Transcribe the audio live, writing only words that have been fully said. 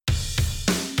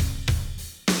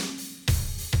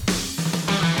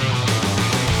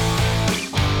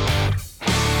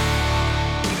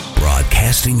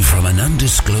Broadcasting from an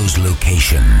undisclosed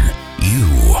location,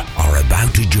 you are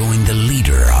about to join the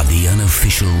leader of the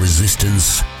unofficial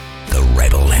resistance, the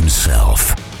rebel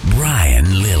himself, Brian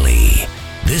Lilley.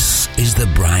 This is the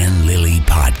Brian Lilley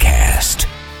Podcast.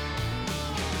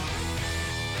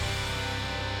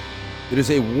 It is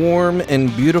a warm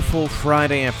and beautiful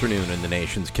Friday afternoon in the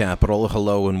nation's capital.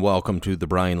 Hello and welcome to the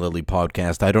Brian Lilley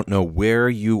Podcast. I don't know where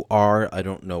you are. I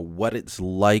don't know what it's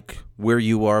like where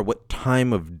you are, what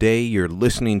time of day you're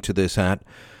listening to this at.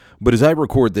 But as I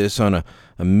record this on a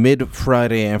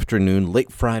mid-Friday afternoon,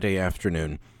 late Friday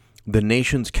afternoon, the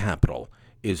nation's capital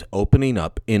is opening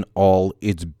up in all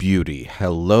its beauty.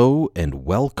 Hello and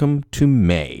welcome to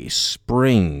May.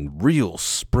 Spring, real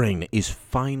spring, is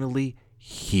finally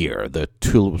here. The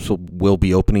tulips will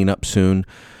be opening up soon.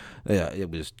 It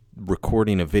was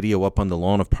recording a video up on the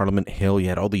lawn of Parliament Hill. You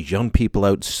had all these young people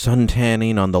out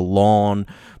suntanning on the lawn,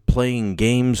 playing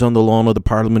games on the lawn of the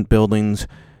Parliament buildings,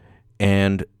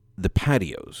 and the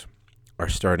patios are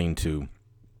starting to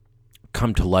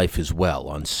come to life as well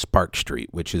on Spark Street,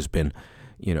 which has been,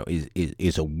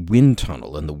 is a wind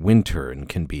tunnel in the winter and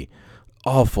can be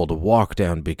awful to walk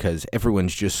down because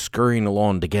everyone's just scurrying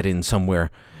along to get in somewhere.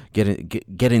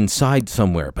 Get inside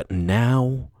somewhere, but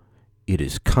now it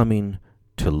is coming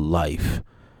to life.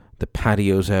 The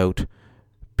patio's out,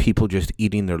 people just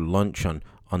eating their lunch on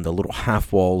the little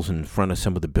half walls in front of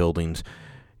some of the buildings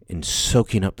and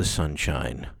soaking up the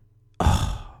sunshine.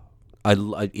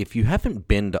 If you haven't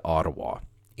been to Ottawa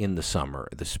in the summer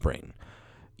or the spring,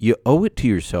 you owe it to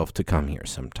yourself to come here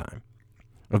sometime.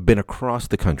 I've been across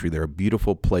the country. There are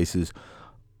beautiful places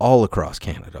all across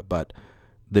Canada, but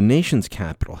the nation's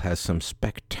capital has some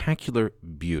spectacular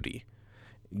beauty.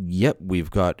 Yet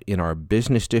we've got in our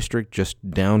business district just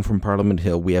down from Parliament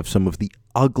Hill, we have some of the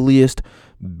ugliest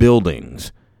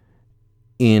buildings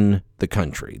in the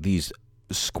country. These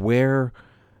square,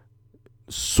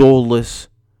 soulless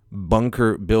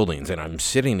bunker buildings. And I'm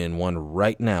sitting in one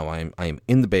right now. I am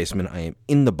in the basement. I am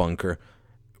in the bunker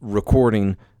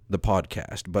recording the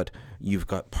podcast. But you've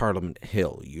got Parliament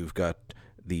Hill. You've got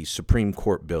the Supreme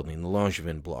Court building, the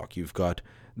Langevin block. You've got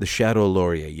the Chateau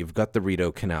Laurier. You've got the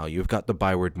Rideau Canal. You've got the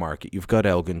Byward Market. You've got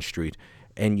Elgin Street.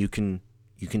 And you can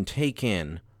take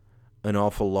in an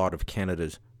awful lot of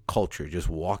Canada's culture just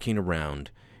walking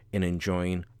around and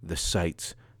enjoying the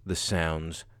sights, the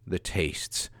sounds, the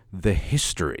tastes, the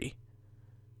history.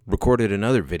 Recorded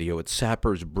another video at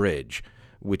Sappers Bridge,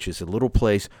 which is a little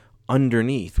place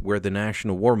underneath where the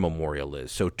National War Memorial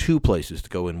is. So two places to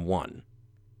go in one.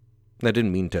 I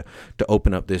didn't mean to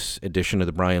open up this edition of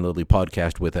the Brian Lilley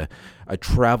Podcast with a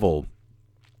travel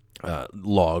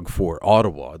log for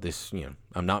Ottawa.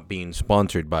 I'm not being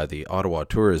sponsored by the Ottawa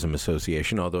Tourism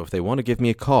Association, although if they want to give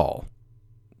me a call,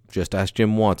 just ask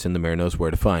Jim Watson. The mayor knows where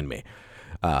to find me.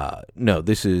 No,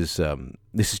 this is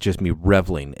just me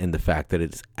reveling in the fact that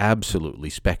it's absolutely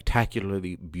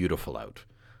spectacularly beautiful out.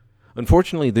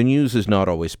 Unfortunately, the news is not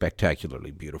always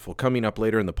spectacularly beautiful. Coming up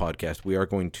later in the podcast, we are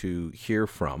going to hear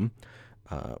from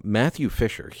Matthew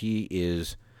Fisher.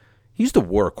 He's the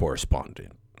war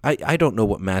correspondent. I don't know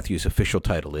what Matthew's official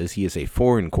title is. He is a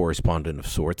foreign correspondent of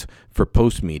sorts for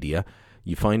Post Media.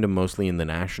 You find him mostly in the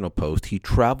National Post. He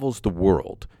travels the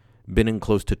world, been in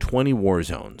close to 20 war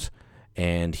zones,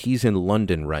 and he's in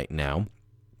London right now.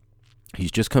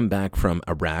 He's just come back from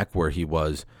Iraq, where he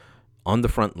was on the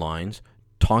front lines,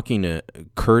 talking to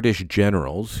Kurdish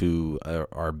generals who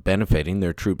are benefiting,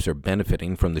 their troops are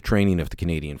benefiting from the training of the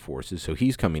Canadian forces. So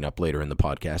he's coming up later in the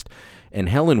podcast. And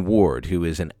Helen Ward, who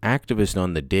is an activist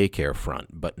on the daycare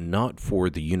front, but not for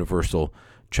the universal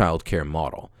child care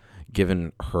model,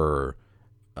 given her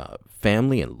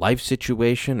family and life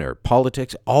situation, her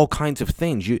politics, all kinds of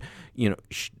things.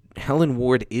 Helen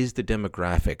Ward is the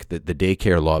demographic that the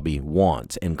daycare lobby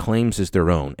wants and claims as their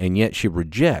own, and yet she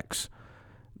rejects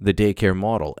the daycare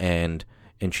model, and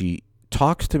she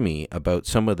talks to me about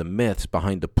some of the myths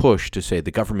behind the push to say the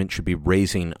government should be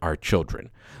raising our children.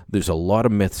 There's a lot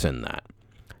of myths in that.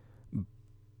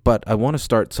 But I want to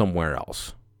start somewhere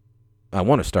else. I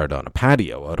want to start on a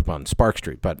patio out on Spark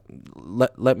Street, but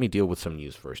let me deal with some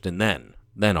news first, and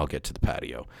then I'll get to the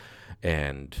patio.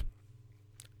 And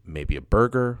maybe a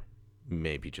burger,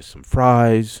 maybe just some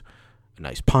fries, a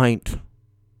nice pint,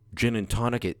 gin and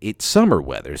tonic. It's summer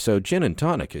weather, so gin and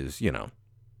tonic is,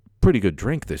 pretty good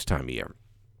drink this time of year.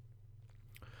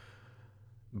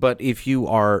 But if you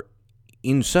are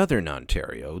in southern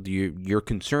Ontario, your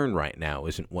concern right now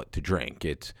isn't what to drink.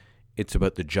 It's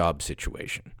about the job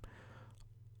situation.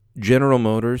 General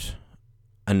Motors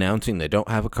announcing they don't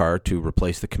have a car to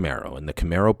replace the Camaro, and the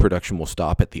Camaro production will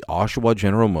stop at the Oshawa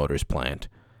General Motors plant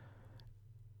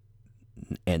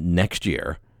and next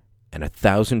year, and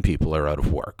 1,000 people are out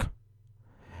of work.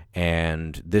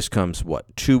 And this comes,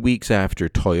 2 weeks after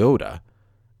Toyota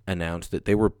announced that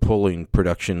they were pulling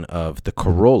production of the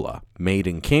Corolla, made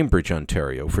in Cambridge,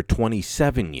 Ontario, for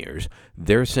 27 years.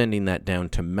 They're sending that down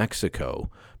to Mexico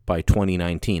by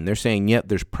 2019. They're saying,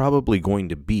 there's probably going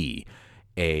to be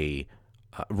a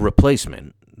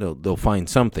replacement. They'll find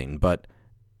something, but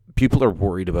people are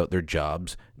worried about their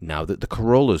jobs now that the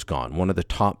Corolla's gone, one of the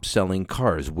top-selling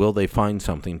cars. Will they find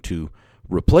something to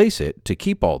replace it to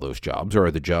keep all those jobs, or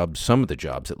are some of the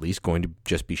jobs at least, going to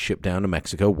just be shipped down to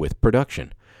Mexico with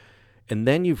production? And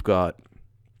then you've got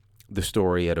the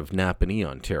story out of Napanee,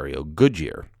 Ontario.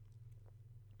 Goodyear,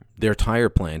 their tire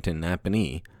plant in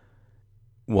Napanee,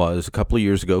 was a couple of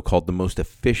years ago called the most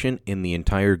efficient in the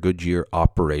entire Goodyear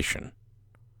operation.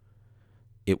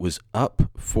 It was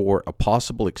up for a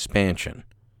possible expansion.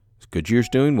 Goodyear's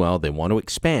doing well. They want to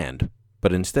expand.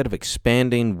 But instead of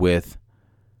expanding with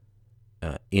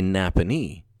in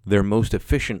Napanee, their most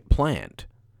efficient plant,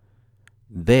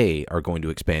 they are going to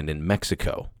expand in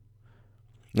Mexico.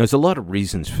 There's a lot of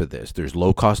reasons for this. There's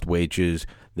low-cost wages.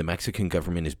 The Mexican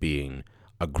government is being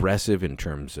aggressive in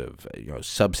terms of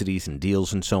subsidies and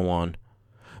deals and so on.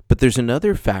 But there's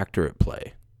another factor at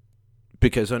play,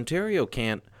 because Ontario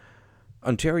can't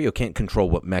control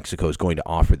what Mexico is going to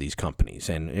offer these companies.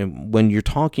 And when you're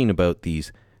talking about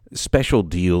these special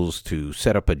deals to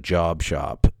set up a job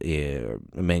shop, a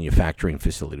manufacturing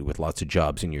facility with lots of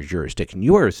jobs in your jurisdiction,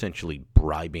 you are essentially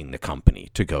bribing the company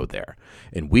to go there.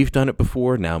 And we've done it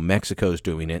before. Now Mexico's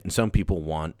doing it, and some people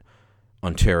want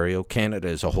Ontario, Canada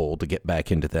as a whole, to get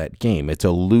back into that game. It's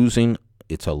a losing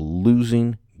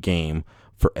game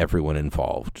for everyone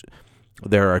involved.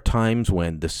 There are times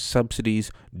when the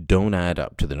subsidies don't add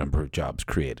up to the number of jobs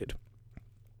created.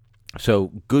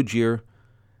 So Goodyear,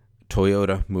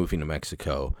 Toyota moving to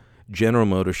Mexico, General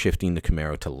Motors shifting the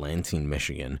Camaro to Lansing,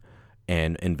 Michigan,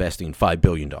 and investing $5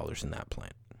 billion in that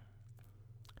plant.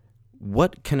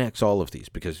 What connects all of these?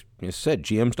 Because, as I said,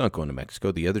 GM's not going to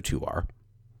Mexico. The other two are.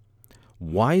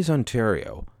 Why is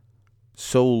Ontario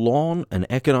so long an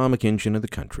economic engine of the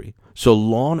country, so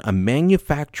long a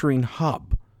manufacturing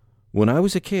hub? When I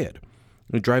was a kid,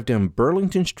 I'd drive down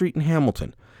Burlington Street in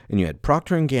Hamilton, and you had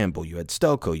Procter & Gamble, you had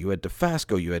Stelco, you had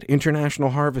Dofasco, you had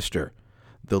International Harvester.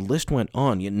 The list went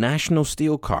on. You had National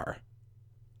Steel Car.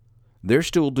 They're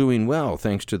still doing well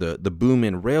thanks to the boom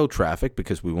in rail traffic,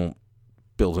 because we won't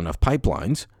build enough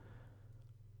pipelines.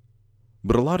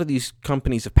 But a lot of these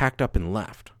companies have packed up and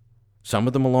left. Some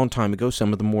of them a long time ago,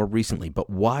 some of them more recently. But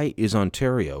why is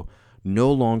Ontario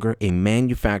no longer a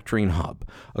manufacturing hub?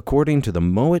 According to the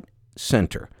Mowat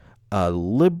Center, a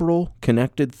liberal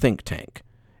connected think tank,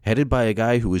 headed by a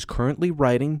guy who is currently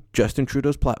writing Justin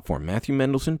Trudeau's platform. Matthew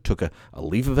Mendelson took a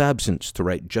leave of absence to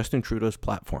write Justin Trudeau's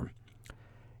platform.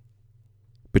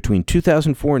 Between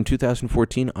 2004 and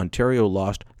 2014, Ontario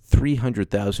lost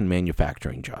 300,000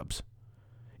 manufacturing jobs.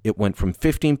 It went from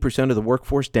 15% of the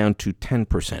workforce down to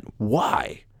 10%.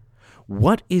 Why?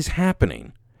 What is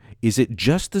happening? Is it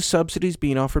just the subsidies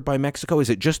being offered by Mexico? Is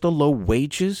it just the low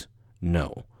wages?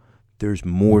 No. There's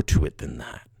more to it than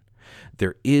that.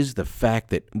 There is the fact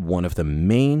that one of the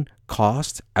main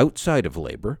costs outside of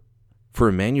labor for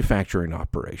a manufacturing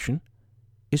operation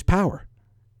is power,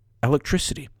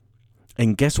 electricity.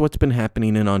 And guess what's been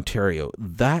happening in Ontario?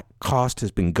 That cost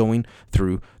has been going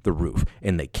through the roof.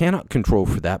 And they cannot control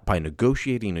for that by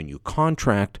negotiating a new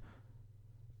contract,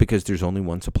 because there's only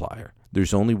one supplier.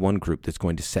 There's only one group that's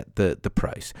going to set the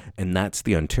price, and that's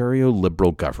the Ontario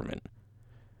Liberal government,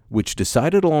 which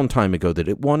decided a long time ago that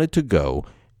it wanted to go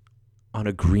on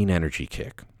a green energy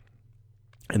kick.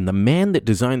 And the man that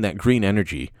designed that green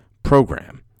energy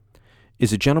program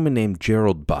is a gentleman named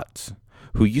Gerald Butts,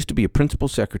 who used to be a principal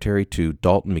secretary to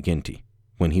Dalton McGuinty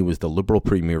when he was the Liberal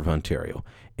Premier of Ontario.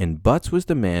 And Butts was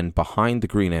the man behind the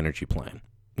green energy plan.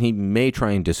 He may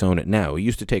try and disown it now. He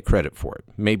used to take credit for it.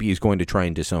 Maybe he's going to try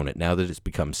and disown it now that it's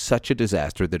become such a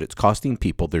disaster that it's costing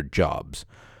people their jobs,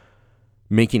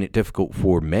 making it difficult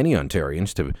for many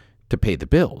Ontarians to pay the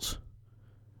bills.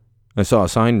 I saw a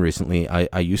sign recently,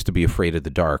 I used to be afraid of the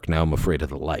dark, now I'm afraid of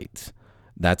the lights.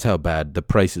 That's how bad the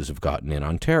prices have gotten in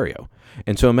Ontario.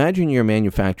 And so imagine you're a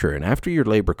manufacturer, and after your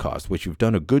labor costs, which you've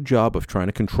done a good job of trying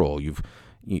to control,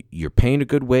 you're paying a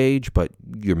good wage, but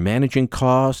you're managing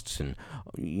costs and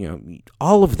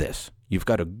all of this. You've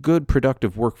got a good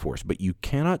productive workforce, but you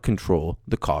cannot control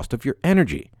the cost of your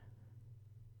energy.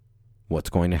 What's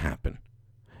going to happen?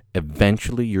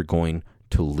 Eventually you're going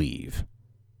to leave.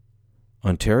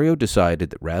 Ontario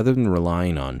decided that rather than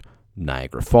relying on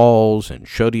Niagara Falls and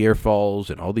Chaudière Falls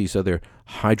and all these other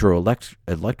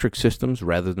hydroelectric systems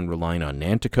rather than relying on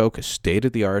Nanticoke, a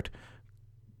state-of-the-art,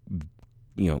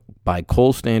 by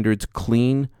coal standards,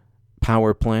 clean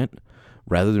power plant,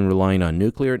 rather than relying on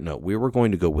nuclear. No, we were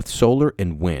going to go with solar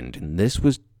and wind. And this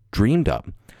was dreamed up,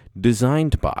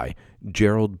 designed by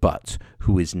Gerald Butts,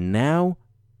 who is now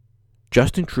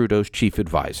Justin Trudeau's chief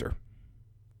advisor.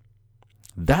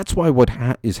 That's why what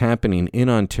is happening in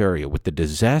Ontario, with the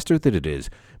disaster that it is,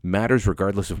 matters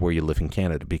regardless of where you live in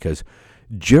Canada, because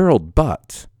Gerald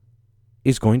Butts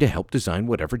is going to help design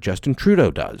whatever Justin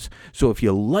Trudeau does. So if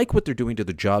you like what they're doing to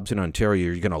the jobs in Ontario,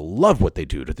 you're going to love what they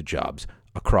do to the jobs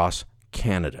across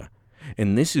Canada.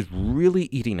 And this is really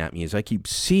eating at me as I keep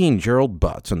seeing Gerald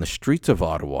Butts on the streets of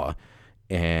Ottawa,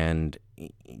 and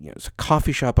it's a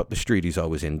coffee shop up the street he's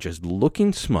always in, just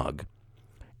looking smug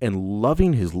and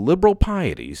loving his liberal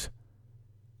pieties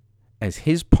as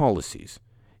his policies,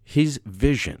 his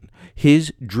vision,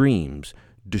 his dreams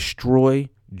destroy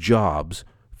jobs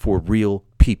for real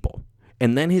people.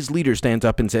 And then his leader stands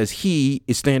up and says he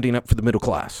is standing up for the middle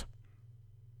class.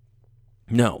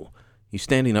 No, he's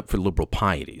standing up for liberal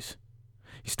pieties.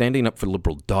 He's standing up for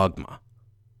liberal dogma.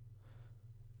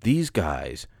 These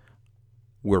guys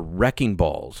were wrecking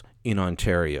balls in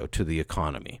Ontario to the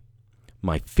economy.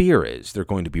 My fear is they're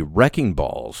going to be wrecking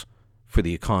balls for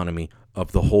the economy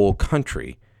of the whole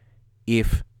country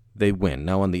if they win.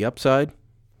 Now, on the upside,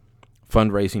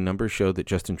 fundraising numbers show that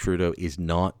Justin Trudeau is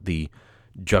not the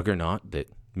juggernaut that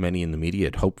many in the media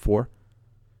had hoped for.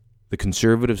 The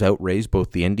Conservatives outraised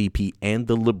both the NDP and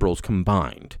the Liberals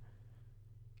combined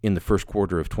in the first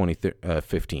quarter of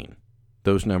 2015.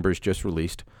 Those numbers just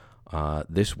released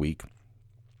this week.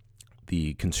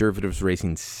 The Conservatives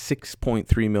raising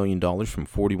 $6.3 million from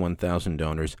 41,000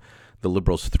 donors, the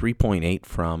Liberals $3.8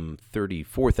 from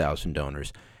 34,000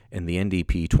 donors, and the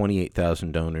NDP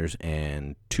 28,000 donors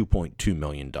and $2.2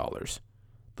 million.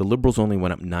 The Liberals only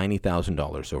went up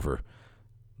 $90,000 over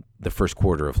the first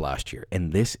quarter of last year,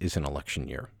 and this is an election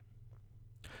year.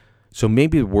 So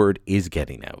maybe the word is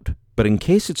getting out. But in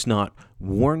case it's not,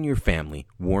 warn your family,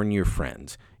 warn your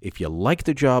friends. If you like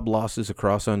the job losses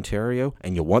across Ontario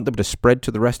and you want them to spread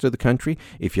to the rest of the country,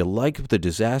 if you like the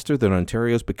disaster that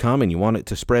Ontario's become and you want it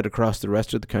to spread across the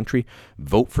rest of the country,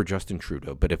 vote for Justin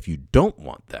Trudeau. But if you don't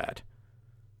want that,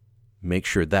 make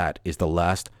sure that is the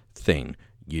last thing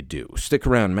you do. Stick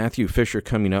around. Matthew Fisher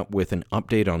coming up with an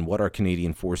update on what our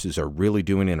Canadian forces are really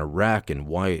doing in Iraq and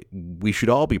why we should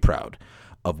all be proud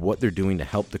of what they're doing to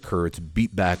help the Kurds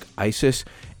beat back ISIS,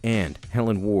 and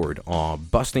Helen Ward on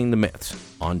busting the myths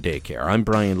on daycare. I'm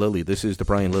Brian Lilley. This is the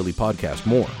Brian Lilley Podcast.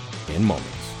 More in moments.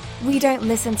 We don't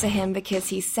listen to him because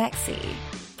he's sexy,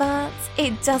 but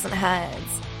it doesn't hurt.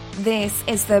 This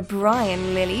is the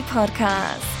Brian Lilley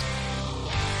Podcast.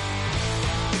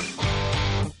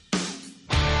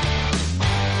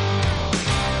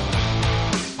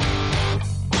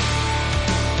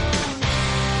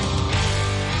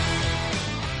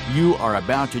 You are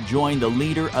about to join the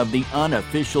leader of the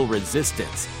unofficial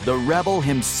resistance, the rebel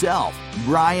himself,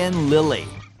 Brian Lilley.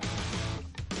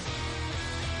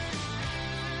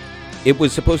 It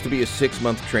was supposed to be a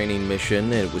 6-month training mission,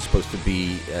 and it was supposed to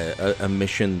be a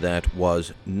mission that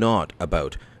was not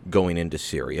about going into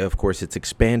Syria. Of course, it's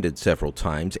expanded several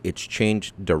times. It's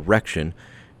changed direction.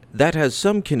 That has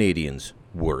some Canadians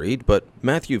worried, but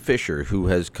Matthew Fisher, who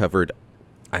has covered,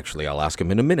 actually, I'll ask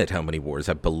him in a minute how many wars.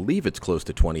 I believe it's close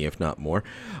to 20, if not more,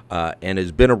 and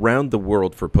has been around the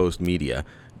world for Post Media,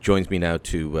 joins me now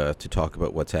to talk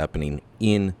about what's happening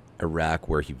in Iraq,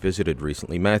 where he visited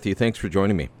recently. Matthew, thanks for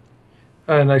joining me.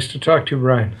 Nice to talk to you,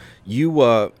 Brian.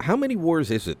 How many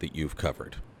wars is it that you've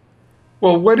covered?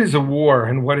 Well, what is a war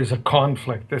and what is a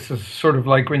conflict? This is sort of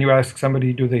like when you ask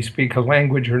somebody, do they speak a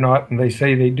language or not? And they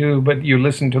say they do, but you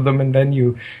listen to them and then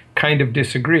you kind of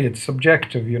disagree. It's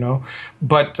subjective, you know.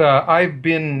 But I've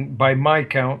been, by my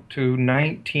count, to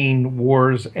 19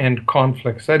 wars and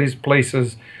conflicts. That is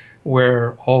places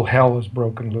where all hell is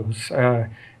broken loose.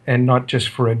 And not just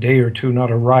for a day or two, not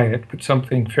a riot, but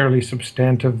something fairly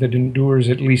substantive that endures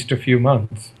at least a few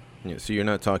months. Yeah, so you're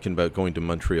not talking about going to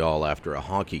Montreal after a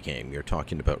hockey game. You're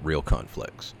talking about real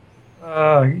conflicts.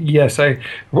 Yes,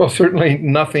 certainly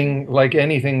nothing like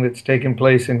anything that's taken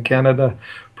place in Canada,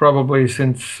 probably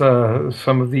since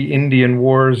some of the Indian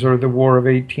Wars or the War of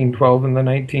 1812 in the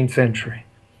 19th century.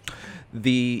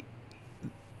 The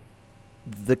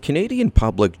Canadian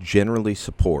public generally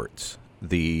supports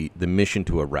the mission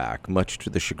to Iraq, much to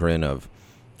the chagrin of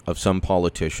some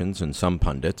politicians and some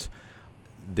pundits.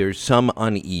 There's some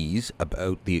unease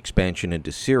about the expansion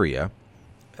into Syria,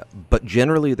 but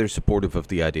generally they're supportive of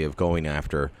the idea of going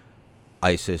after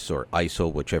ISIS or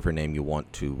ISIL, whichever name you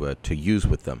want to use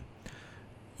with them.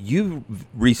 You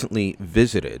recently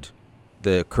visited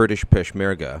the Kurdish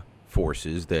Peshmerga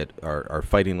forces that are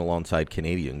fighting alongside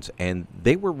Canadians, and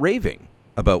they were raving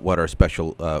about what our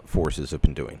special forces have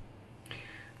been doing.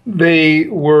 They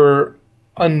were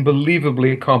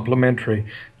unbelievably complimentary.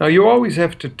 Now, you always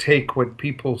have to take what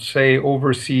people say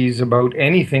overseas about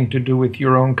anything to do with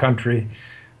your own country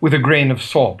with a grain of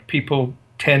salt. People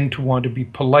tend to want to be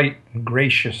polite and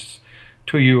gracious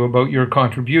to you about your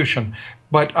contribution.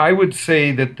 But I would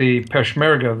say that the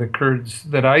Peshmerga, the Kurds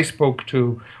that I spoke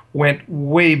to, went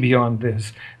way beyond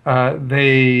this.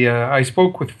 I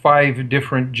spoke with 5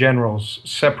 different generals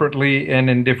separately and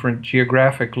in different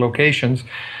geographic locations.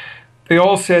 They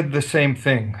all said the same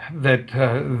thing, that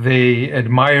they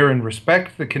admire and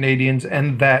respect the Canadians,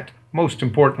 and that, most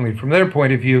importantly, from their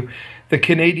point of view, the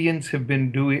Canadians have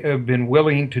been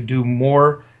willing to do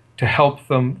more to help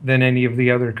them than any of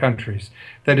the other countries.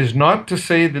 That is not to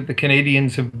say that the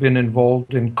Canadians have been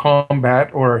involved in combat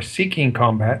or are seeking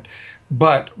combat,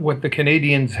 but what the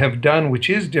Canadians have done, which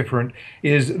is different,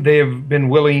 is they have been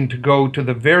willing to go to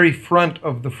the very front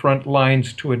of the front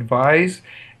lines to advise,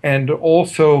 and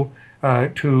also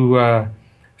to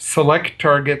select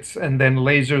targets and then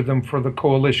laser them for the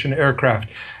coalition aircraft.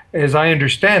 As I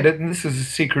understand it, and this is a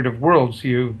secret of worlds,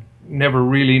 you never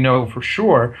really know for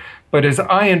sure, but as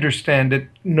I understand it,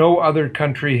 no other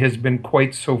country has been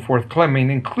quite so forthcoming,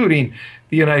 including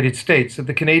the United States. So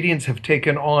the Canadians have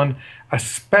taken on a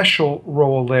special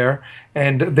role there,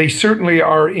 and they certainly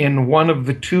are in one of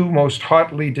the 2 most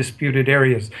hotly disputed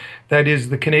areas. That is,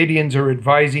 the Canadians are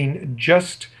advising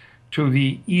just to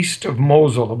the east of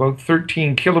Mosul, about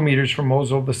 13 kilometers from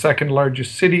Mosul, the second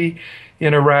largest city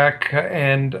in Iraq,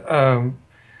 and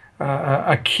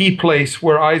a key place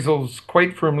where ISIL's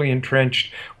quite firmly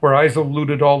entrenched, where ISIL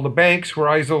looted all the banks, where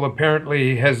ISIL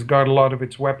apparently has got a lot of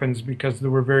its weapons because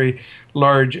there were very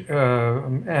large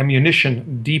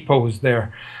ammunition depots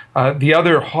there. The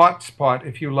other hot spot,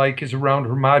 if you like, is around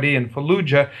Ramadi and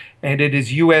Fallujah, and it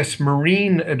is U.S.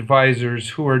 Marine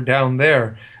advisors who are down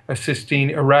there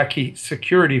assisting Iraqi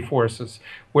security forces.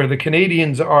 Where the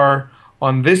Canadians are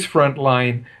on this front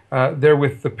line, they're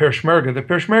with the Peshmerga. The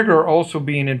Peshmerga are also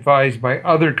being advised by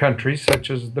other countries, such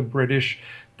as the British,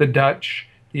 the Dutch,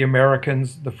 the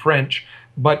Americans, the French,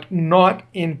 but not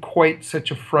in quite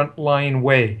such a frontline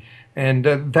way. And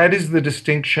that is the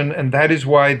distinction, and that is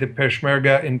why the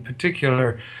Peshmerga in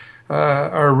particular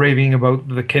are raving about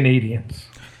the Canadians.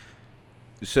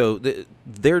 So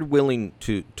they're willing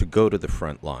to go to the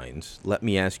front lines. Let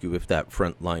me ask you if that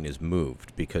front line is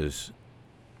moved, because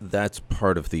that's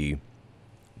part of the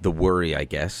worry, I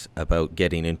guess, about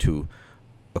getting into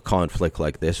a conflict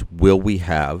like this. Will we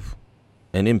have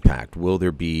an impact? Will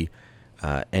there be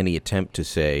any attempt to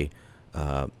say,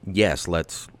 yes,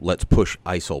 let's push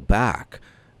ISIL back?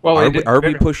 Well, are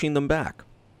we pushing them back?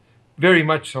 Very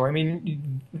much so. I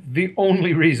mean, the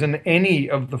only reason any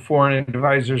of the foreign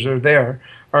advisors are there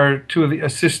are to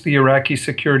assist the Iraqi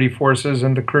security forces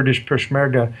and the Kurdish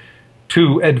Peshmerga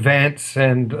to advance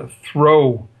and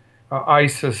throw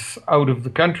ISIS out of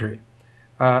the country.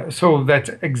 So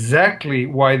that's exactly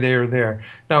why they are there.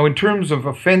 Now, in terms of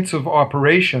offensive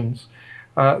operations,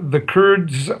 the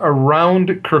Kurds around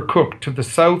Kirkuk, to the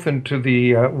south and to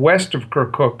the west of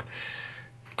Kirkuk,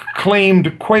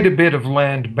 claimed quite a bit of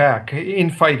land back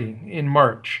in fighting in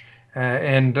March,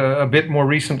 and a bit more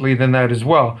recently than that as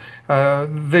well.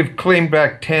 They've claimed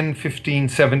back 10, 15,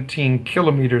 17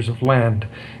 kilometers of land,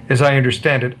 as I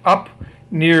understand it, up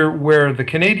near where the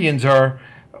Canadians are.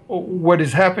 What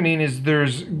is happening is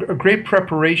there's great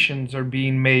preparations are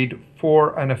being made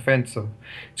for an offensive.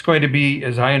 It's going to be,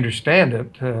 as I understand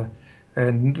it,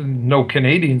 and no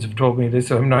Canadians have told me this,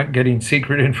 I'm not getting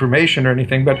secret information or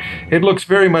anything, but it looks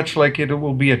very much like it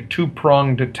will be a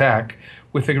 2-pronged attack,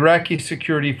 with Iraqi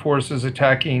security forces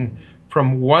attacking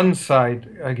from one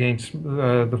side against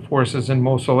the forces in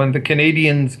Mosul, and the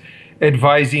Canadians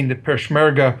advising the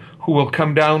Peshmerga, who will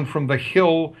come down from the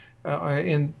hill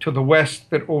to the west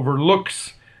that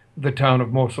overlooks the town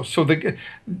of Mosul. So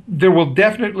there will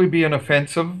definitely be an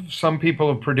offensive. Some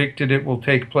people have predicted it will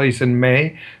take place in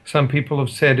May. Some people have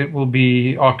said it will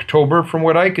be October. From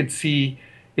what I could see,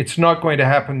 it's not going to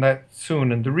happen that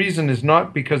soon. And the reason is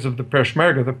not because of the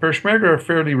Peshmerga. The Peshmerga are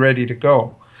fairly ready to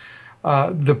go.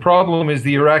 The problem is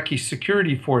the Iraqi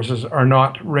security forces are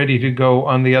not ready to go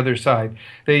on the other side.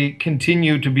 They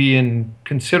continue to be in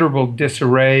considerable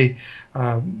disarray.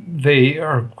 They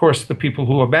are, of course, the people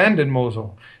who abandoned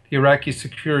Mosul. The Iraqi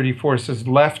security forces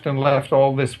left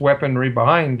all this weaponry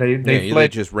behind. They fled. They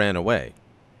just ran away.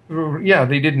 Yeah,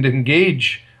 they didn't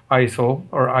engage ISIL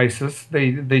or ISIS.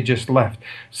 They just left.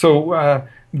 So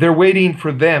they're waiting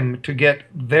for them to get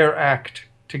their act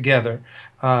together.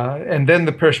 And then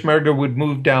the Peshmerga would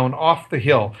move down off the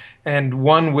hill. And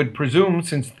one would presume,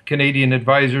 since the Canadian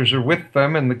advisors are with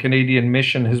them and the Canadian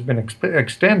mission has been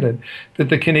extended, that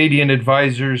the Canadian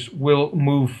advisors will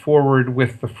move forward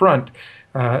with the front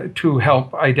to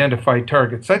help identify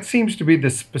targets. That seems to be the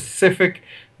specific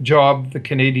job the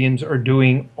Canadians are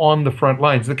doing on the front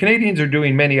lines. The Canadians are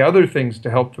doing many other things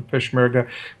to help the Peshmerga,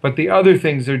 but the other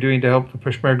things they're doing to help the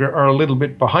Peshmerga are a little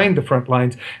bit behind the front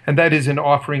lines, and that is in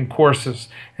offering courses.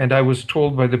 And I was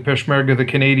told by the Peshmerga the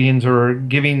Canadians are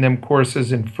giving them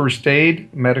courses in first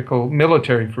aid,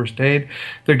 military first aid.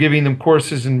 They're giving them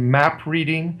courses in map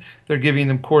reading. They're giving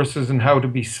them courses in how to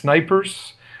be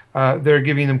snipers. They're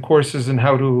giving them courses in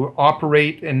how to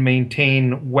operate and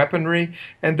maintain weaponry,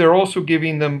 and they're also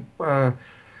giving them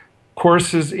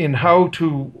courses in how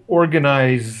to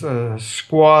organize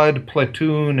squad,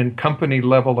 platoon, and company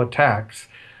level attacks.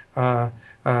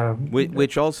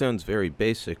 Which all sounds very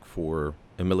basic for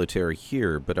a military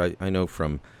here, but I know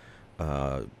from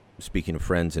speaking to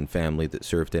friends and family that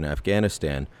served in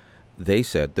Afghanistan, they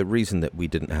said the reason that we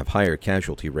didn't have higher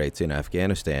casualty rates in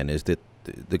Afghanistan is that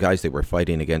the guys they were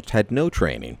fighting against had no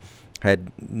training,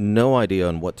 had no idea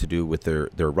on what to do with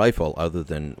their rifle other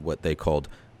than what they called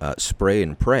spray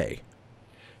and pray.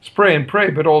 Spray and pray,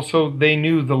 but also they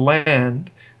knew the land.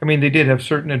 I mean, they did have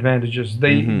certain advantages.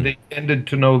 They tended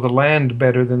to know the land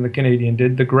better than the Canadian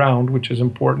did, the ground, which is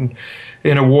important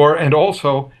in a war. And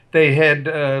also, they had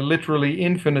literally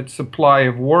infinite supply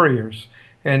of warriors.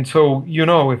 And so,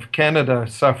 if Canada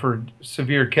suffered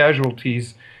severe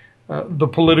casualties, the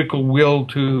political will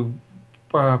to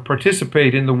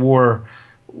participate in the war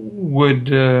would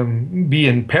be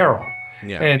in peril.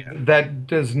 Yeah. And that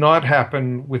does not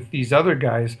happen with these other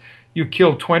guys. You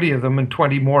kill 20 of them and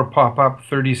 20 more pop up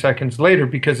 30 seconds later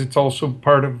because it's also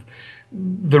part of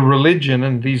the religion,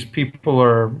 and these people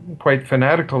are quite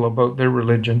fanatical about their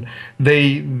religion.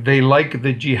 They like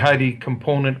the jihadi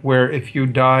component where if you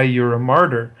die, you're a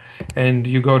martyr and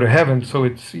you go to heaven. So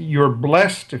you're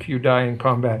blessed if you die in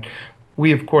combat.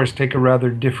 We, of course, take a rather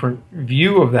different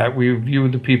view of that. We view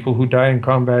the people who die in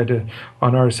combat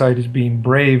on our side as being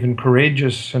brave and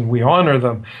courageous, and we honor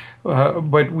them.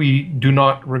 But we do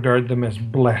not regard them as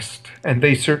blessed. And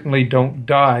they certainly don't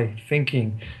die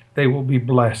thinking they will be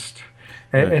blessed.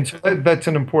 And so that's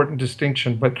an important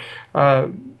distinction. But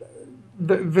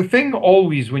the thing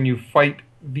always when you fight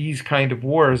these kind of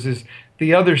wars is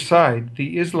the other side,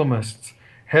 the Islamists,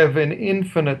 have an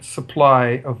infinite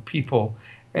supply of people.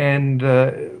 And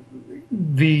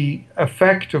the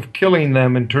effect of killing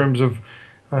them in terms of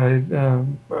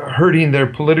hurting their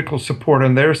political support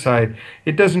on their side,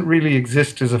 it doesn't really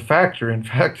exist as a factor. In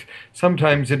fact,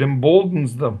 sometimes it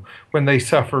emboldens them when they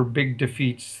suffer big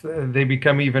defeats. They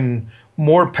become even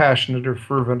more passionate or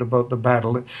fervent about the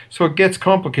battle. So it gets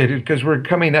complicated because we're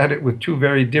coming at it with two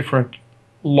very different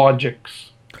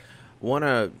logics.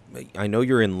 I know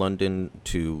you're in London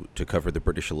to cover the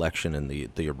British election and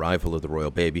the arrival of the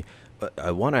royal baby. But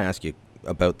I want to ask you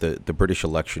about the British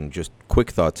election. Just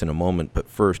quick thoughts in a moment. But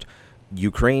first,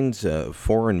 Ukraine's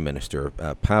foreign minister,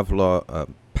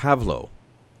 Pavlo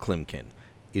Klimkin,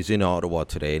 is in Ottawa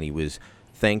today, and he was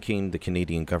thanking the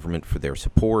Canadian government for their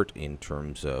support in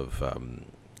terms of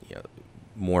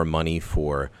more money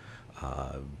for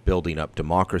building up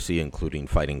democracy, including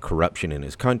fighting corruption in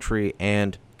his country,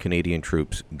 and Canadian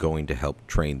troops going to help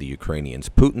train the Ukrainians.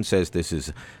 Putin says this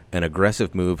is an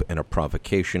aggressive move and a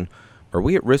provocation. Are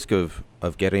we at risk of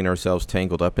getting ourselves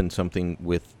tangled up in something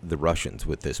with the Russians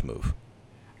with this move?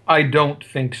 I don't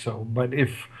think so. But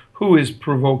who is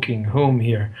provoking whom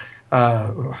here?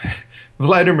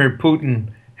 Vladimir Putin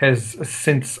has,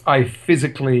 since I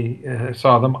physically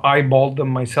saw them, eyeballed them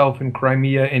myself in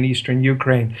Crimea and eastern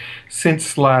Ukraine,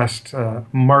 since last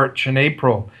March and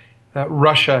April,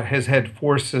 Russia has had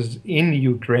forces in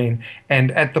Ukraine and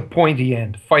at the pointy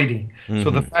end fighting. Mm-hmm. So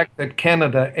the fact that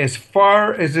Canada, as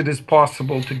far as it is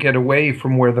possible to get away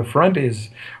from where the front is,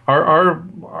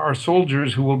 our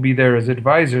soldiers who will be there as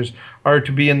advisors are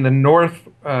to be in the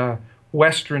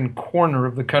northwestern corner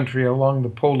of the country along the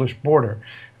Polish border.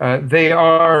 They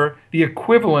are the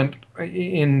equivalent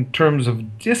in terms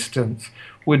of distance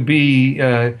would be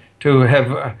to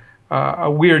have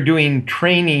we're doing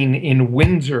training in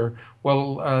Windsor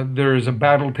while there's a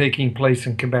battle taking place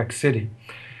in Quebec City.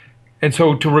 And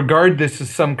so to regard this as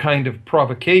some kind of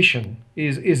provocation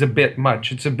is a bit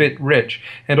much. It's a bit rich.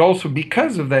 And also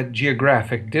because of that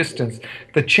geographic distance,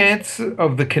 the chance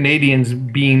of the Canadians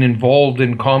being involved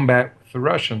in combat with the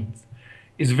Russians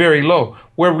is very low.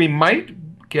 Where we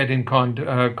might get in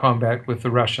combat with the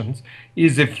Russians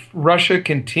is if Russia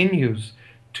continues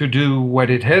to do what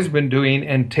it has been doing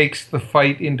and takes the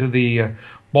fight into the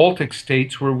Baltic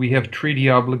states, where we have treaty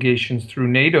obligations through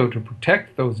NATO to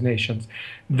protect those nations.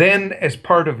 Then, as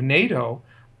part of NATO,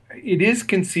 it is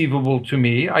conceivable to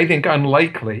me, I think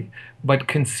unlikely, but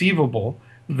conceivable,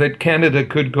 that Canada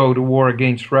could go to war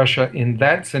against Russia in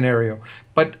that scenario,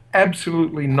 but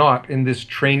absolutely not in this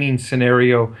training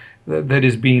scenario that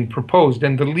is being proposed.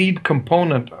 And the lead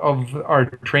component of our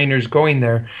trainers going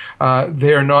there,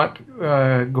 they are not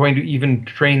going to even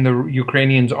train the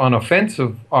Ukrainians on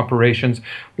offensive operations.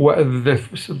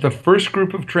 The first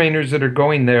group of trainers that are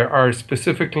going there are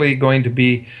specifically going to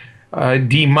be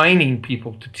demining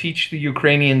people, to teach the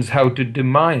Ukrainians how to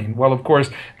demine. Well, of course,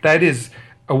 that is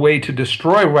a way to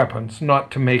destroy weapons, not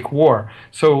to make war.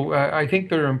 So I think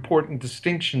there are important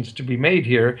distinctions to be made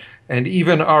here, and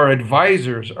even our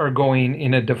advisors are going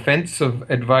in a defensive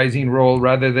advising role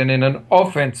rather than in an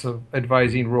offensive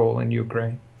advising role in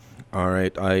Ukraine. All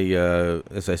right.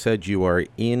 As I said, you are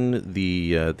in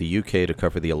the UK to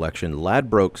cover the election.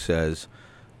 Ladbroke says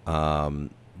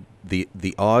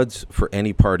the odds for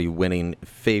any party winning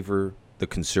favor the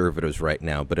Conservatives right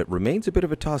now, but it remains a bit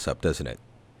of a toss-up, doesn't it?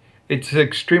 It's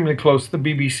extremely close. The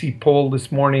BBC poll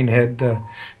this morning had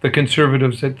the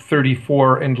Conservatives at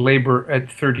 34 and Labour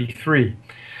at 33.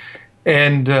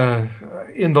 And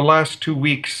in the last 2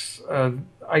 weeks,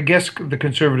 I guess the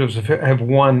Conservatives have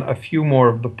won a few more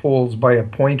of the polls by a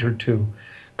point or two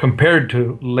compared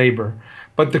to Labour.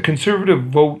 But the Conservative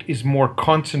vote is more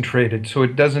concentrated, so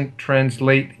it doesn't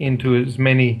translate into as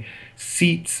many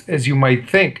seats as you might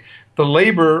think. The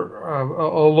Labour,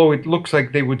 although it looks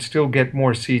like they would still get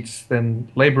more seats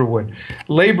than Labour would.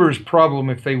 Labour's problem,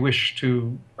 if they wish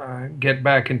to get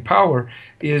back in power,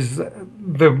 is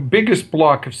the biggest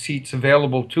block of seats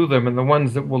available to them, and the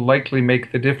ones that will likely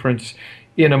make the difference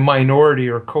in a minority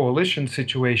or coalition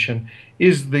situation,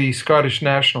 is the Scottish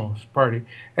Nationalist Party.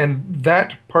 And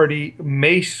that party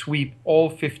may sweep all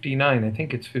 59, I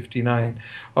think it's 59,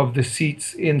 of the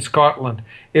seats in Scotland.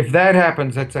 If that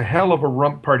happens, that's a hell of a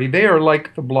rump party. They are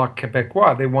like the Bloc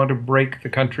Québécois. They want to break the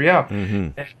country up.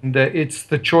 Mm-hmm. And it's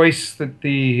the choice that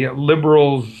the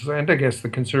Liberals, and I guess the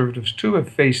Conservatives too, have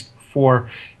faced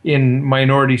for in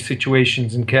minority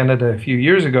situations in Canada a few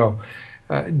years ago.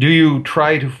 Do you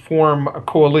try to form a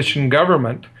coalition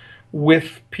government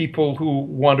with people who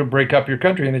want to break up your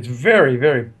country? And it's very,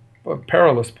 very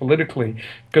perilous politically,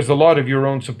 because a lot of your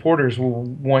own supporters will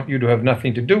want you to have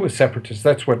nothing to do with separatists.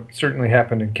 That's what certainly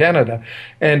happened in Canada.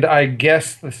 And I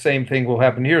guess the same thing will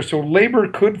happen here. So Labour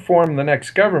could form the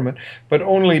next government, but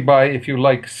only by, if you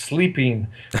like, sleeping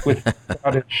with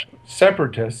Scottish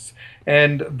separatists.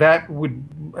 And that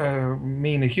would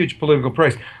mean a huge political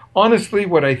price. Honestly,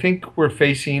 what I think we're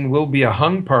facing will be a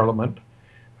hung parliament.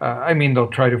 I mean, they'll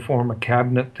try to form a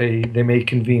cabinet. They may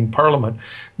convene parliament.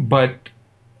 But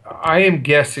I am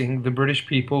guessing the British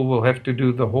people will have to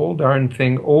do the whole darn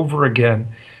thing over again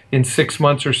in 6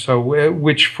 months or so,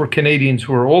 which for Canadians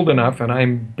who are old enough, and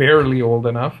I'm barely old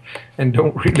enough and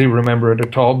don't really remember it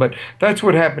at all, but that's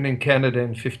what happened in Canada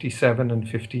in 57 and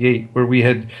 58, where we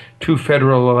had two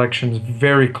federal elections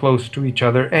very close to each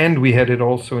other, and we had it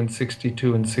also in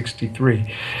 62 and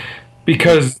 63.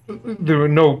 Because there were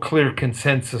no clear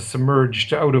consensus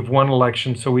emerged out of one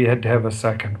election, so we had to have a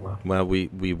second one. Well,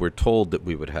 we were told that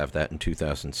we would have that in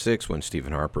 2006 when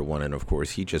Stephen Harper won, and of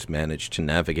course he just managed to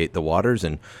navigate the waters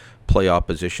and play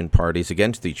opposition parties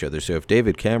against each other. So if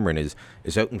David Cameron is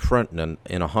out in front in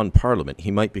a Hun parliament,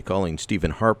 he might be calling Stephen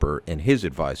Harper and his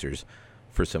advisors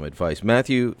for some advice.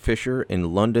 Matthew Fisher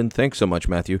in London, thanks so much,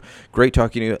 Matthew. Great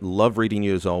talking to you. Love reading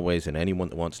you as always, and anyone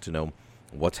that wants to know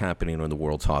what's happening in the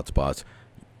world's hotspots,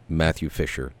 Matthew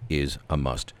Fisher is a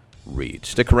must-read.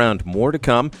 Stick around, more to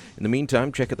come. In the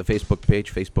meantime, check out the Facebook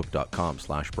page,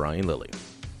 facebook.com/Brian Lilley.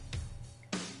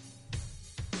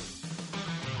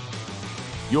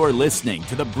 You're listening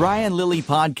to the Brian Lilley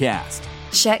Podcast.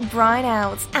 Check Brian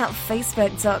out at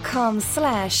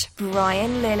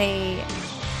facebook.com/Brian Lilley.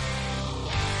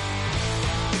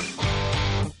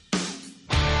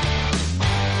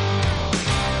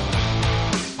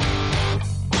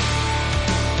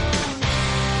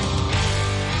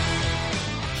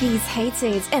 He's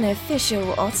hated in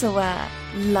official Ottawa.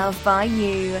 Loved by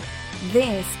you.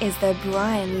 This is the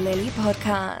Brian Lilley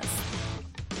Podcast.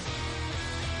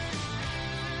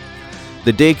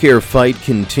 The daycare fight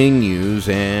continues,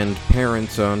 and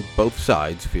parents on both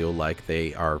sides feel like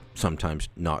they are sometimes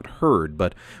not heard.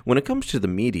 But when it comes to the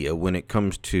media, when it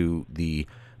comes to the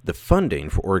the funding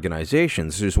for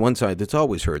organizations, there's one side that's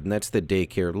always heard, and that's the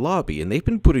daycare lobby. And they've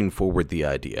been putting forward the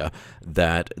idea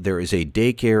that there is a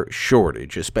daycare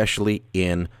shortage, especially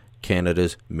in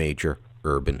Canada's major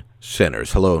urban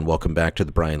centers. Hello and welcome back to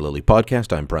the Brian Lilley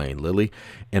Podcast. I'm Brian Lilley,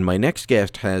 and my next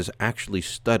guest has actually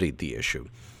studied the issue.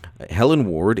 Helen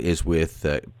Ward is with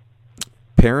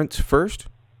Parents First?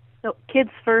 No, Kids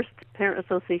First Parent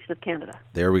Association of Canada.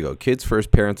 There we go. Kids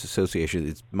First Parents Association.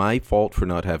 It's my fault for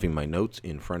not having my notes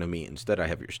in front of me. Instead, I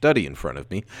have your study in front of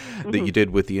me that you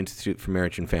did with the Institute for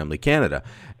Marriage and Family Canada.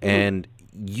 And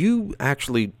you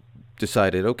actually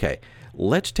decided, okay,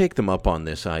 let's take them up on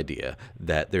this idea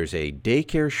that there's a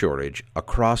daycare shortage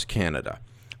across Canada.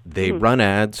 They run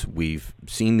ads. We've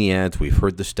seen the ads. We've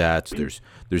heard the stats.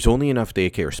 There's only enough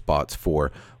daycare spots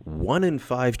for 1 in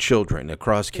 5 children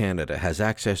across Canada has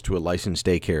access to a licensed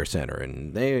daycare center,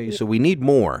 and so we need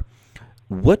more.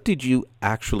 What did you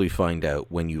actually find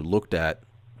out when you looked at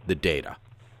the data?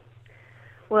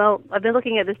 Well, I've been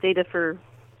looking at this data for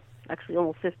actually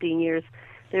almost 15 years.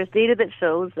 There's data that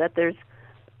shows that there's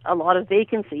a lot of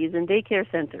vacancies in daycare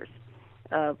centers.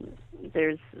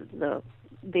 There's the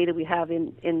data we have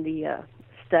in the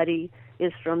study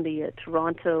is from the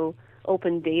Toronto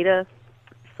Open Data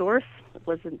source.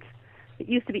 It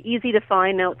used to be easy to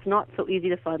find. Now it's not so easy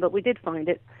to find, but we did find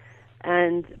it.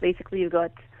 And basically, you've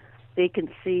got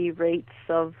vacancy rates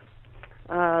of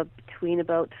between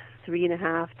about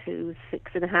 3.5% to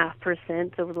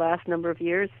 6.5% over the last number of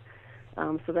years.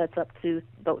 So that's up to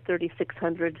about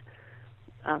 3,600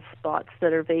 spots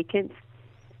that are vacant.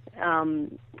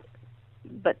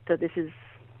 But this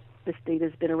data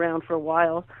has been around for a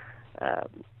while.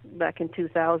 Back in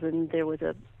 2000, there was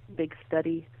a big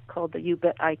study called the You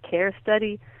Bet I Care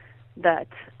study that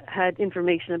had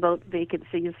information about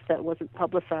vacancies that wasn't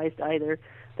publicized either,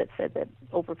 that said that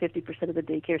over 50% of the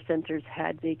daycare centers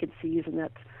had vacancies, and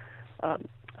that's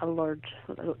a large,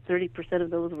 30% of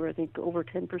those were, I think, over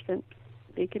 10%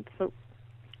 vacant. So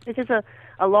it is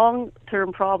a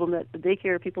long-term problem that the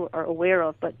daycare people are aware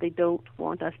of, but they don't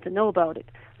want us to know about it.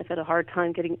 I've had a hard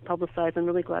time getting it publicized. I'm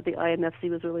really glad the IMFC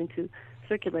was willing to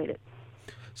circulate it.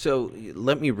 So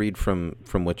let me read from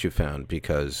what you found,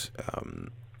 because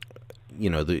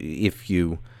if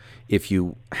you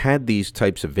had these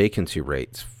types of vacancy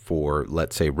rates for,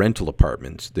 let's say, rental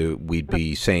apartments, we'd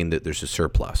be saying that there's a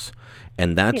surplus.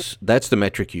 And that's the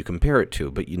metric you compare it to.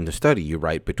 But in the study, you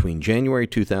write, between January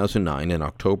 2009 and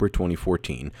October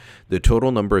 2014, the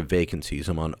total number of vacancies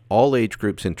among all age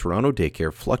groups in Toronto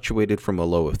daycare fluctuated from a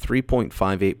low of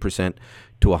 3.58%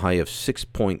 to a high of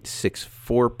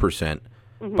 6.64%.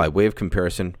 By way of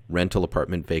comparison, rental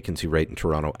apartment vacancy rate in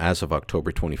Toronto as of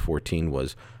October 2014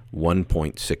 was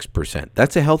 1.6%.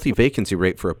 That's a healthy vacancy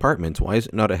rate for apartments. Why is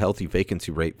it not a healthy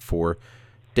vacancy rate for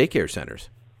daycare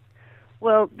centers?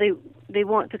 Well, they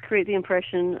want to create the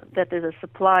impression that there's a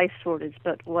supply shortage,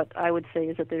 but what I would say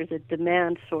is that there's a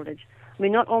demand shortage. I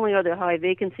mean, not only are there high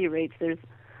vacancy rates, there's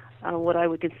what I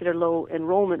would consider low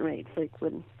enrollment rates. Like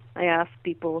when I ask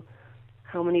people,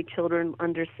 how many children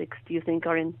under 6 do you think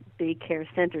are in daycare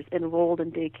centers, enrolled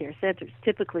in daycare centers?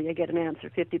 Typically, I get an answer,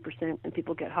 50%, and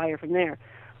people get higher from there.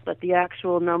 But the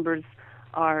actual numbers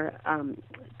are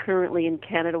currently in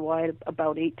Canada-wide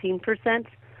about 18%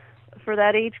 for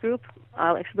that age group,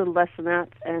 actually a little less than that.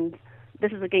 And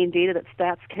this is, again, data that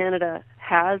Stats Canada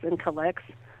has and collects,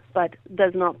 but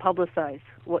does not publicize.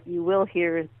 What you will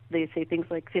hear, they say things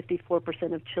like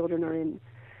 54% of children are in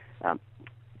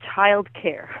child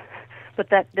care. But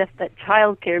that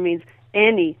child care means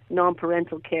any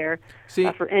non-parental care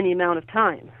for any amount of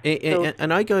time.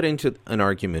 And I got into an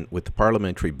argument with the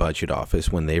Parliamentary Budget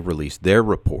Office when they released their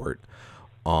report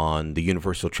on the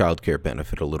universal child care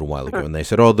benefit a little while ago. And they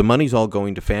said, the money's all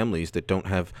going to families that don't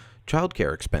have child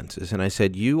care expenses. And I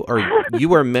said, you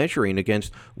are measuring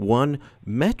against one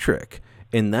metric.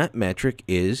 And that metric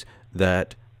is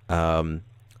that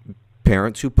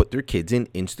parents who put their kids in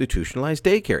institutionalized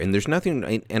daycare. And there's nothing,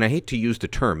 and I hate to use the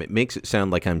term, it makes it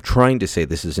sound like I'm trying to say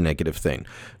this is a negative thing.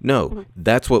 No,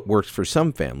 that's what works for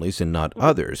some families and not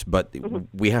others, but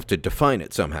we have to define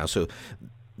it somehow. So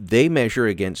they measure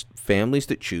against families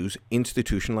that choose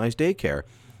institutionalized daycare,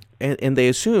 and they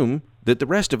assume that the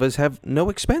rest of us have no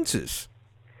expenses.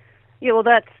 Yeah, well,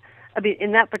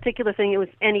 in that particular thing, it was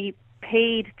any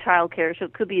paid child care, so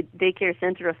it could be a daycare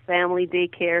center, a family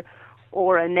daycare,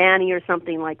 or a nanny or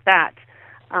something like that.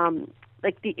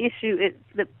 Like the issue,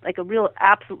 like a real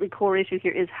absolutely core issue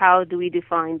here is, how do we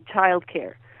define child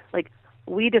care? Like,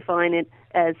 we define it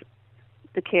as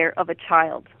the care of a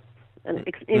child, an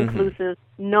inclusive,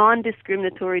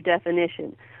 non-discriminatory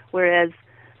definition, whereas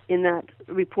in that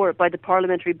report by the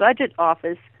Parliamentary Budget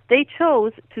Office, they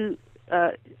chose to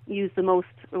use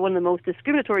one of the most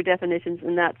discriminatory definitions,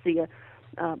 and that's the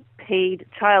paid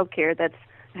childcare that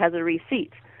has a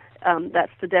receipt.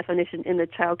 That's the definition in the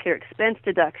child care expense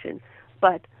deduction.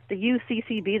 But the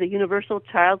UCCB, the Universal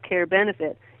Child Care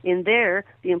Benefit, in there,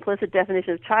 the implicit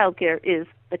definition of child care is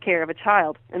the care of a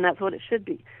child, and that's what it should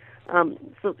be.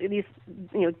 So these,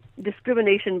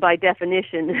 discrimination by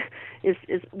definition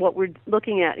is what we're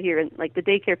looking at here. And like the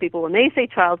daycare people, when they say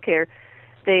child care,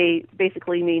 they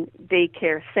basically mean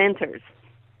daycare centers.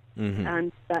 Mm-hmm.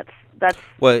 And that's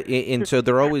well, and so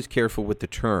they're always careful with the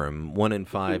term. 1 in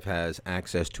 5 has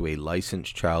access to a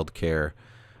licensed child care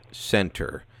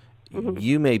center. Mm-hmm.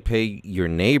 You may pay your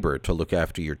neighbor to look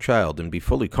after your child and be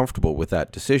fully comfortable with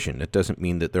that decision. It doesn't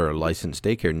mean that they're a licensed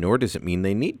daycare, nor does it mean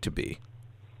they need to be.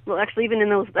 Well, actually, even in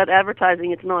that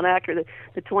advertising, it's not accurate.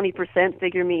 The 20%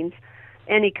 figure means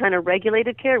any kind of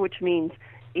regulated care, which means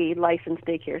a licensed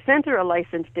daycare center, a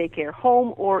licensed daycare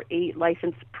home, or a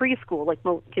licensed preschool, like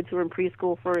kids who are in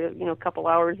preschool for a couple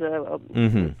hours a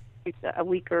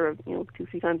week, or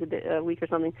 2-3 times a week or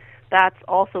something. That's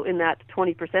also in that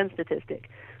 20% statistic.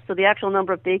 So the actual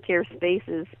number of daycare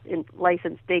spaces in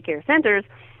licensed daycare centers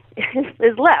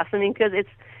is less. I mean, because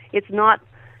it's not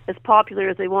as popular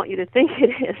as they want you to think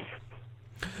it is.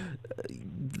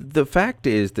 The fact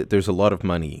is that there's a lot of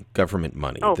money, government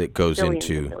money, that goes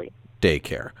into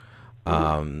daycare.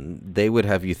 Mm-hmm. They would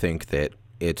have you think that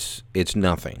it's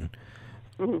nothing.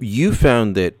 Mm-hmm. You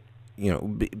found that,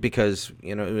 because,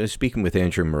 I was speaking with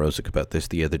Andrew Morozic about this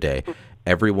the other day. Mm-hmm.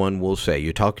 Everyone will say,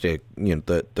 you talk to,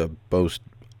 the most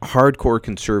hardcore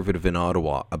conservative in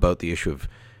Ottawa about the issue of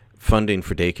funding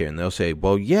for daycare, and they'll say,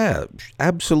 well, yeah,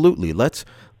 absolutely.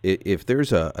 If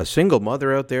there's a single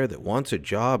mother out there that wants a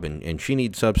job and she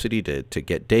needs subsidy to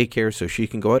get daycare so she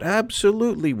can go out,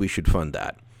 absolutely we should fund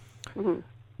that. Mm-hmm.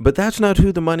 But that's not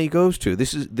who the money goes to.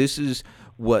 This is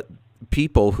what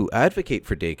people who advocate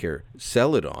for daycare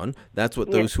sell it on. That's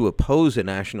what those who oppose a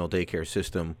national daycare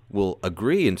system will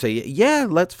agree and say, yeah,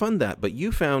 let's fund that. But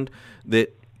you found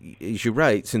that, as you're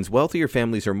right, since wealthier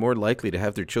families are more likely to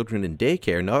have their children in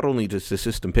daycare, not only does the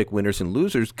system pick winners and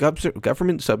losers,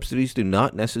 government subsidies do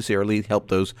not necessarily help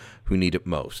those who need it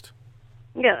most.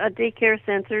 Yeah, daycare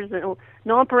centers,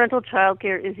 non-parental child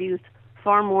care is used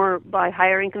far more by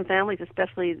higher income families,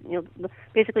 especially,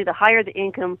 basically the higher the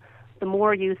income, the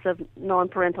more use of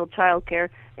non-parental child care,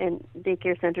 and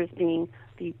daycare centers being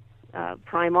the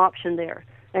prime option there.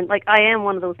 And like, I am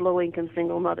one of those low-income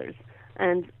single mothers,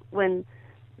 and when,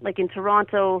 like in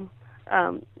Toronto,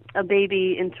 a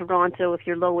baby in Toronto, if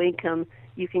you're low income,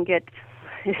 you can get,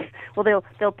 well,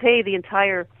 they'll pay the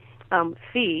entire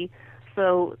fee.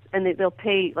 So, and they'll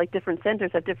pay, like different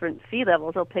centers have different fee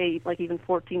levels. They'll pay like even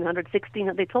 $1,400,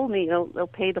 $1,600. They told me, they'll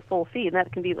pay the full fee, and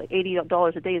that can be like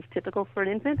 $80 a day is typical for an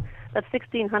infant. That's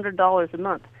 $1,600 a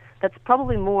month. That's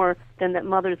probably more than that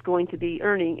mother is going to be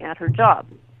earning at her job,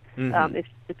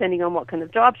 depending on what kind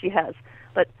of job she has.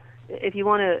 But if you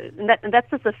want to, and that's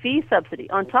just a fee subsidy.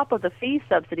 On top of the fee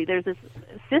subsidy, there's this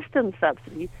system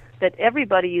subsidy that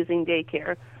everybody using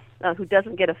daycare who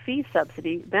doesn't get a fee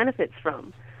subsidy benefits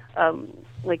from.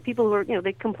 Like people who are,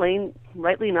 they complain,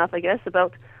 rightly enough, I guess,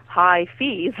 about high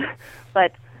fees,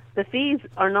 but the fees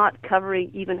are not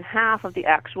covering even half of the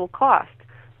actual cost.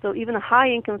 So even a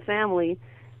high-income family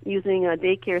using a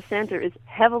daycare center is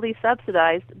heavily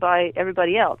subsidized by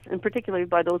everybody else, and particularly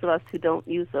by those of us who don't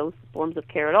use those forms of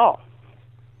care at all.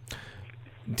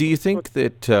 Do you think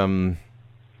that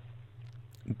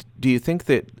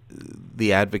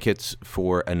the advocates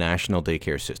for a national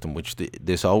daycare system, which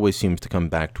this always seems to come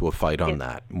back to a fight on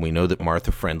that. We know that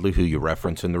Martha Friendly, who you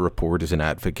reference in the report, is an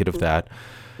advocate of that.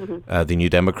 Mm-hmm. The New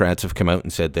Democrats have come out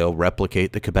and said they'll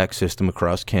replicate the Quebec system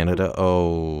across Canada.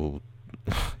 Oh,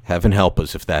 heaven help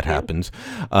us if that happens.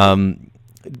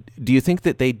 Do you think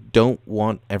that they don't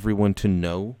want everyone to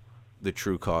know the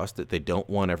true cost, that they don't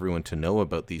want everyone to know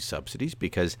about these subsidies,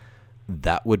 because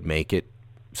that would make it,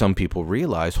 some people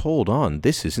realize, hold on,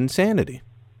 this is insanity?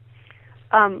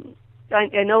 I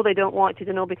know they don't want you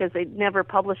to know because they never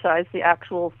publicize the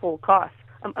actual full cost.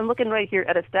 I'm looking right here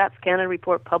at a Stats Canada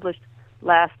report published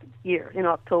last year in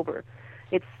October.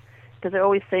 It's because they're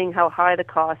always saying how high the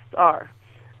costs are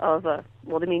of,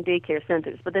 they mean daycare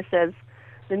centers, but this says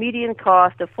the median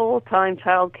cost of full-time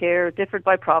child care differed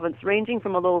by province, ranging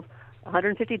from a low of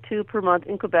 $152 per month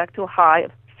in Quebec to a high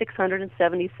of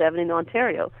 $677 in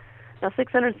Ontario. Now,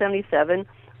 677,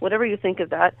 whatever you think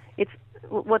of that, it's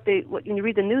when you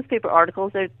read the newspaper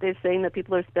articles, they're saying that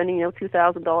people are spending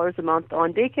 $2,000 a month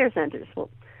on daycare centers. Well,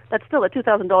 that's still at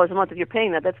 $2,000 a month if you're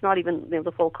paying that. That's not even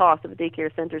the full cost of a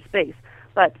daycare center space.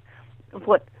 But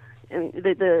what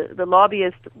the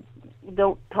lobbyists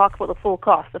don't talk about the full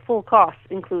cost. The full costs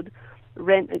include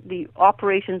rent, the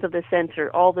operations of the center,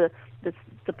 all the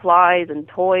supplies and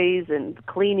toys and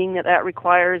cleaning that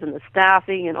requires, and the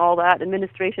staffing and all that,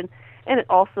 administration, and it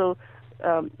also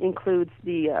includes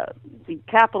the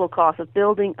capital cost of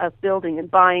building and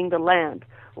buying the land.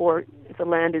 Or if the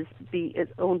land is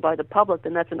owned by the public,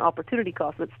 then that's an opportunity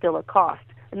cost. That's still a cost.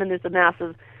 And then there's a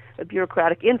massive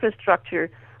bureaucratic infrastructure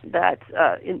that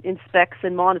inspects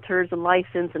and monitors and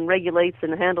licenses and regulates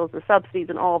and handles the subsidies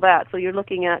and all that. So you're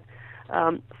looking at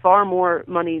far more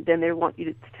money than they want you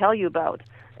to tell you about.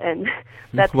 And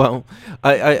that's well,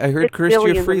 I heard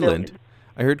Chrystia Freeland.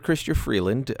 I heard Chrystia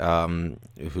Freeland,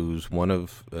 who's one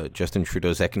of Justin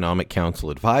Trudeau's Economic Council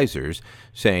advisors,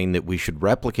 saying that we should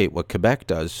replicate what Quebec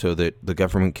does so that the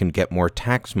government can get more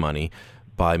tax money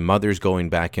by mothers going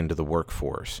back into the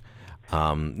workforce.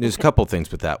 There's a couple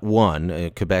things with that.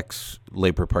 One, Quebec's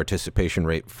labor participation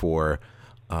rate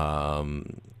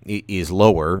is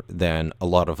lower than a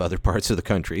lot of other parts of the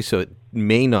country, so it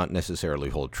may not necessarily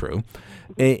hold true.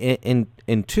 And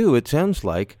two, it sounds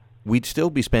like we'd still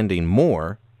be spending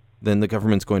more than the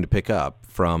government's going to pick up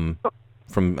from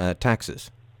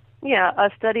taxes. Yeah, a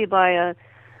study by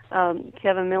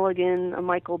Kevin Milligan,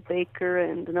 Michael Baker,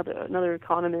 and another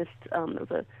economist. It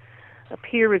was a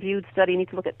peer-reviewed study. You need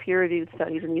to look at peer-reviewed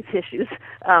studies in these issues.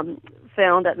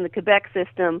 Found that in the Quebec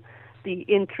system, the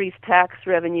increased tax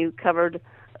revenue covered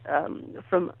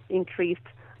from increased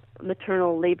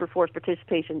maternal labor force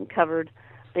participation covered.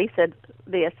 They said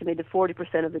they estimated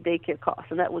 40% of the daycare costs,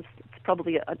 and that was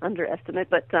probably an underestimate.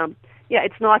 But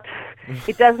it's not.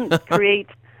 It doesn't create.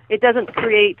 It doesn't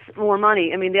create more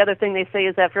money. I mean, the other thing they say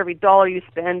is that for every dollar you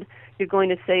spend, you're going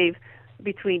to save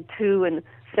between $2 and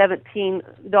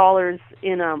 $17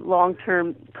 in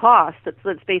long-term costs.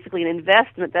 That's basically an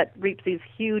investment that reaps these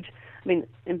huge. I mean,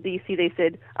 in BC they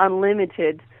said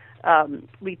unlimited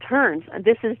returns, and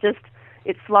this is just.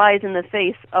 It flies in the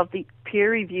face of the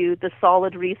peer-reviewed, the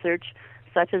solid research,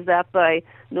 such as that by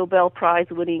Nobel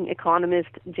Prize-winning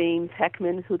economist James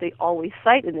Heckman, who they always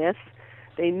cite in this.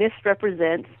 They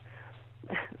misrepresent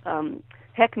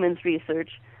Heckman's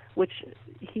research, which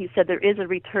he said there is a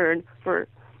return for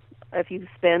if you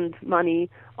spend money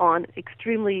on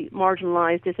extremely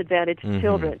marginalized, disadvantaged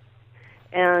children.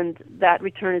 And that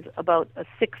return is about a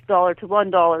 $6 to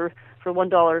 $1 for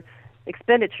 $1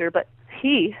 expenditure, but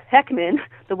Heckman,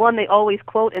 the one they always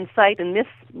quote and cite and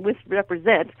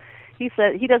misrepresent, he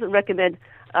said he doesn't recommend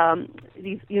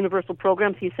these universal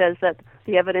programs. He says that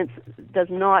the evidence does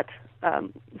not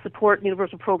support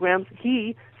universal programs.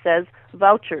 He says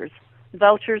vouchers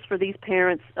for these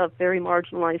parents of very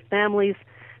marginalized families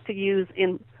to use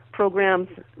in programs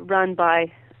run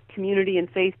by community and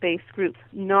faith-based groups,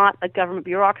 not a government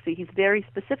bureaucracy. He's very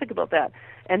specific about that.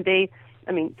 And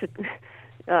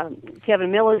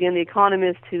Kevin Milligan, the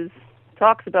economist who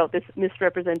talks about this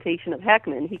misrepresentation of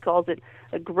Heckman, he calls it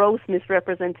a gross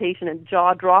misrepresentation and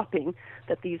jaw-dropping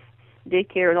that these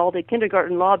daycare and all-day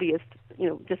kindergarten lobbyists,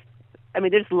 they're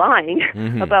just lying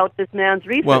about this man's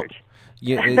research.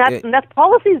 Well, and that's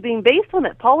policy is being based on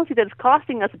that policy that is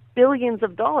costing us billions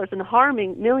of dollars and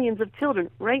harming millions of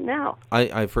children right now.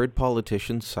 I've heard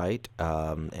politicians cite,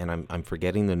 and I'm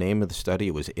forgetting the name of the study.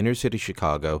 It was Inner City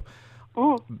Chicago.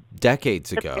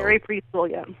 Decades ago. Perry Preschool,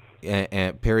 yeah.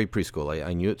 And Perry Preschool,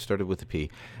 I knew it started with a P.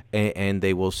 And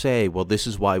they will say, well, this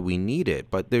is why we need it.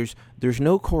 But there's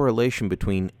no correlation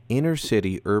between inner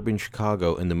city, urban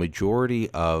Chicago, and the majority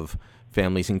of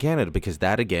families in Canada, because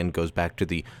that, again, goes back to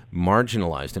the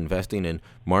marginalized, investing in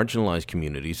marginalized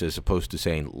communities as opposed to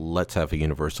saying, let's have a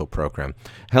universal program.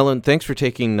 Helen, thanks for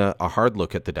taking a hard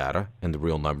look at the data and the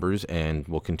real numbers, and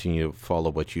we'll continue to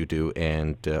follow what you do,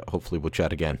 and hopefully we'll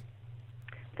chat again.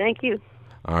 Thank you.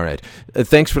 All right.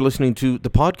 Thanks for listening to the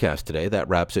podcast today. That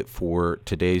wraps it for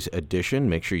today's edition.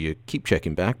 Make sure you keep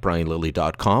checking back,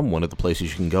 brianlilly.com, one of the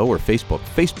places you can go, or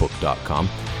facebook.com.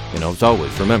 And as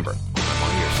always, remember, I'm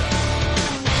on your side.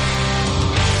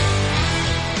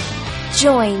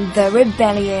 Join the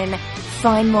rebellion.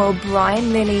 Find more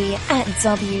Brian Lilly at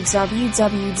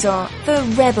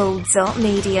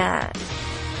www.therebel.media.